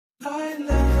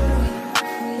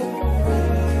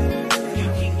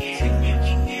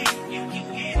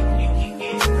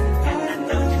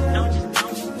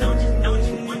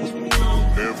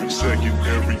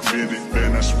minute,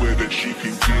 man, I swear that she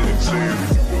can get it. Saying,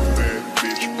 you a bad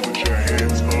bitch, put your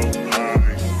hands up high.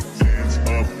 Hands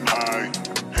up high.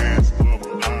 Hands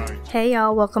up high. Hey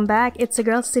y'all, welcome back. It's your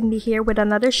girl Cindy here with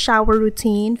another shower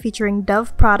routine featuring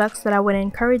Dove products that I would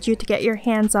encourage you to get your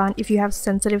hands on if you have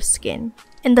sensitive skin.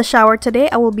 In the shower today,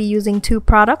 I will be using two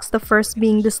products, the first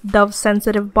being this Dove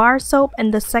Sensitive Bar Soap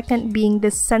and the second being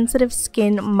this Sensitive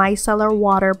Skin Micellar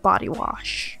Water Body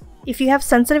Wash. If you have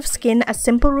sensitive skin, a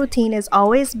simple routine is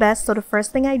always best, so the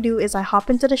first thing I do is I hop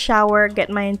into the shower,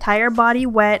 get my entire body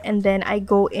wet, and then I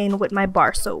go in with my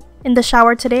bar soap. In the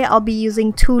shower today, I'll be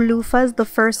using two loofahs, the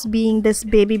first being this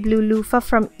baby blue loofah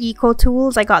from Eco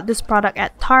Tools. I got this product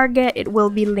at Target. It will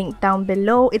be linked down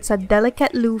below. It's a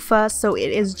delicate loofah, so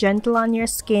it is gentle on your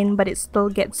skin, but it still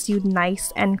gets you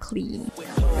nice and clean.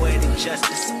 Poetic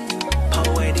justice,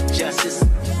 poetic justice.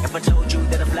 If I told you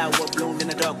that a flower bloomed in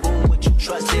a dark room, would you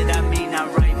trust it? I mean, I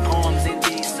write poems in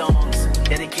these songs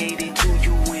dedicated to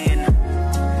you when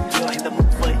you're in the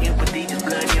mood for empathy. Just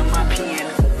blood in my pen.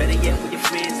 Better yet, with your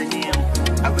friends and them.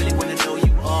 I really wanna know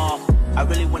you off. I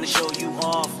really wanna show you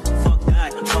off. Fuck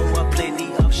that. Pour up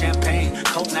plenty of champagne.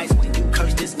 Cold nights when you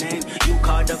curse this name. You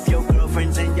called up your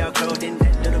girlfriends and y'all curled in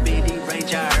that little bitty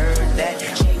range. I heard that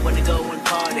she wanna go and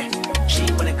party. She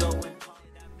wanna go.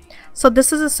 So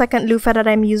this is the second loofah that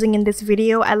I'm using in this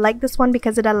video. I like this one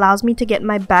because it allows me to get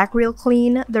my back real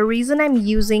clean. The reason I'm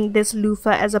using this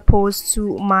loofah as opposed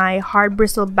to my hard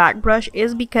bristle back brush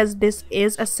is because this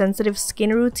is a sensitive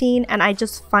skin routine and I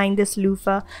just find this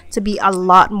loofah to be a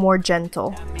lot more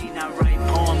gentle. I mean, I write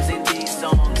poems in these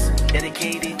songs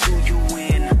dedicated to you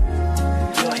when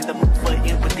you're in the mood for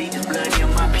empathy. Just blood in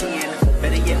my pen.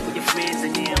 Better yet, with your friends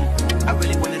and them. I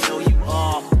really wanna know you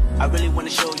off. I really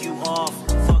wanna show you off.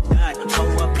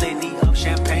 Pour up plenty of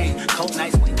champagne. Cold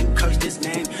nights when you curse this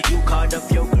name. You called up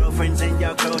your girlfriends and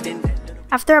y'all curled in that.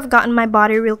 After I've gotten my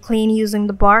body real clean using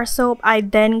the bar soap, I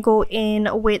then go in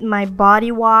with my body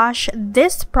wash.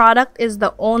 This product is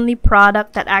the only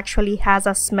product that actually has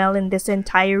a smell in this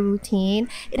entire routine.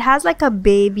 It has like a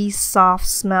baby soft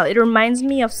smell. It reminds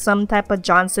me of some type of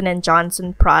Johnson &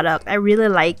 Johnson product. I really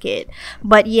like it.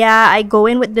 But yeah, I go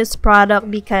in with this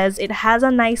product because it has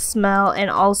a nice smell and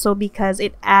also because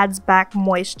it adds back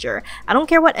moisture. I don't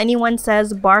care what anyone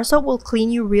says, bar soap will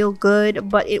clean you real good,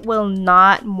 but it will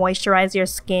not moisturize your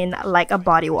skin like a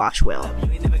body wash will.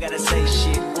 You ain't never gotta say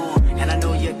shit, and I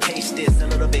know your taste is a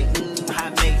little bit high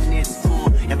maintenance.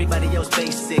 Everybody else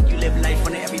basic, you live life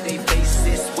on an everyday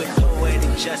basis with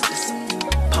poetic justice,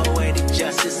 poetic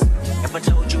justice. If I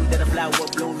told you that a flower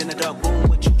bloomed in a dark room,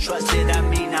 would you trust it? I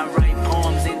mean, I write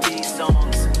poems in these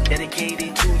songs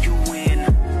dedicated to you when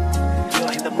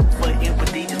you're in the mood for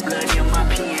empathy. Just blood in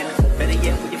my pen. Better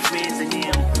yet, with your friends and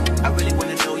them. I really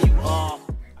wanna know you all.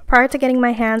 Prior to getting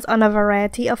my hands on a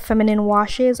variety of feminine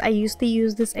washes, I used to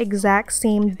use this exact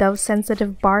same Dove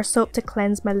Sensitive Bar Soap to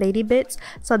cleanse my lady bits.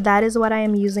 So that is what I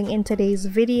am using in today's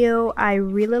video. I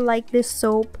really like this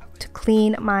soap to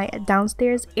clean my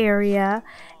downstairs area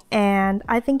and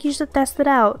I think you should test it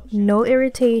out. No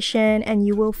irritation and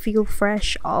you will feel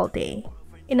fresh all day.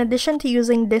 In addition to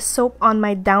using this soap on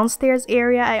my downstairs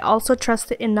area, I also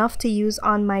trust it enough to use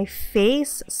on my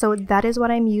face. So that is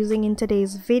what I'm using in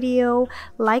today's video.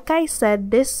 Like I said,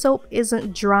 this soap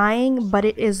isn't drying, but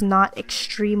it is not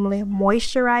extremely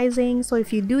moisturizing. So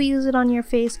if you do use it on your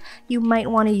face, you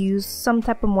might want to use some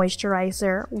type of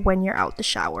moisturizer when you're out the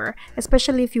shower,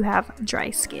 especially if you have dry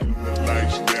skin.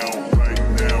 Lights down right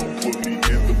now, put me in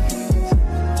the mood.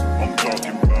 I'm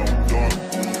talking about dark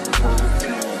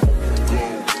perfume.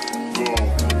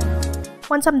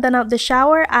 Once I'm done out the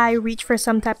shower, I reach for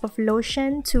some type of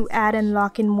lotion to add and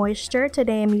lock in moisture.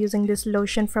 Today I'm using this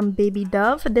lotion from Baby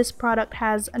Dove. This product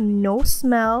has no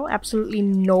smell, absolutely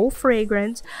no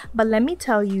fragrance, but let me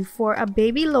tell you, for a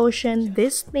baby lotion,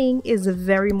 this thing is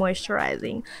very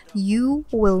moisturizing. You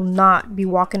will not be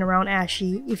walking around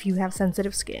ashy if you have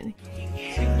sensitive skin.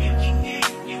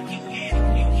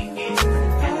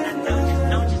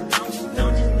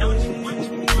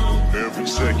 Every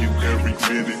second, every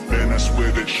minute, man, I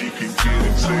swear that she can get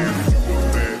it. Saying, you a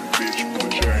bad bitch,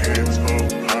 put your hands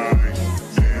up high.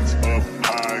 Hands up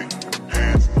high.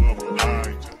 Hands up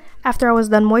high. After I was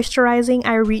done moisturizing,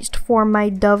 I reached for my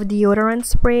Dove deodorant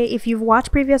spray. If you've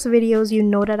watched previous videos, you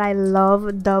know that I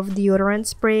love Dove deodorant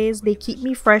sprays. They keep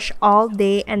me fresh all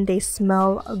day and they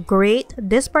smell great.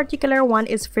 This particular one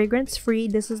is fragrance free.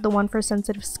 This is the one for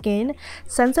sensitive skin.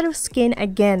 Sensitive skin,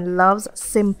 again, loves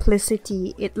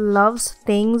simplicity. It loves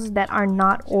things that are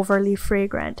not overly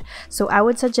fragrant. So I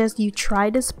would suggest you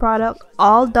try this product.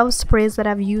 All Dove sprays that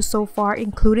I've used so far,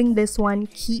 including this one,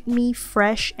 keep me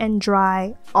fresh and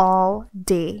dry all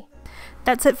day.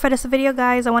 That's it for this video,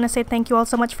 guys. I want to say thank you all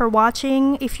so much for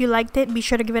watching. If you liked it, be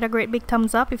sure to give it a great big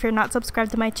thumbs up. If you're not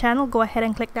subscribed to my channel, go ahead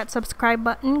and click that subscribe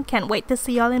button. Can't wait to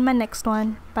see y'all in my next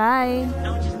one. Bye.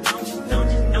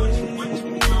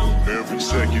 Every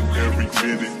second, every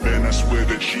minute, man, I swear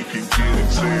that she can get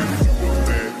it.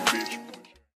 Saying,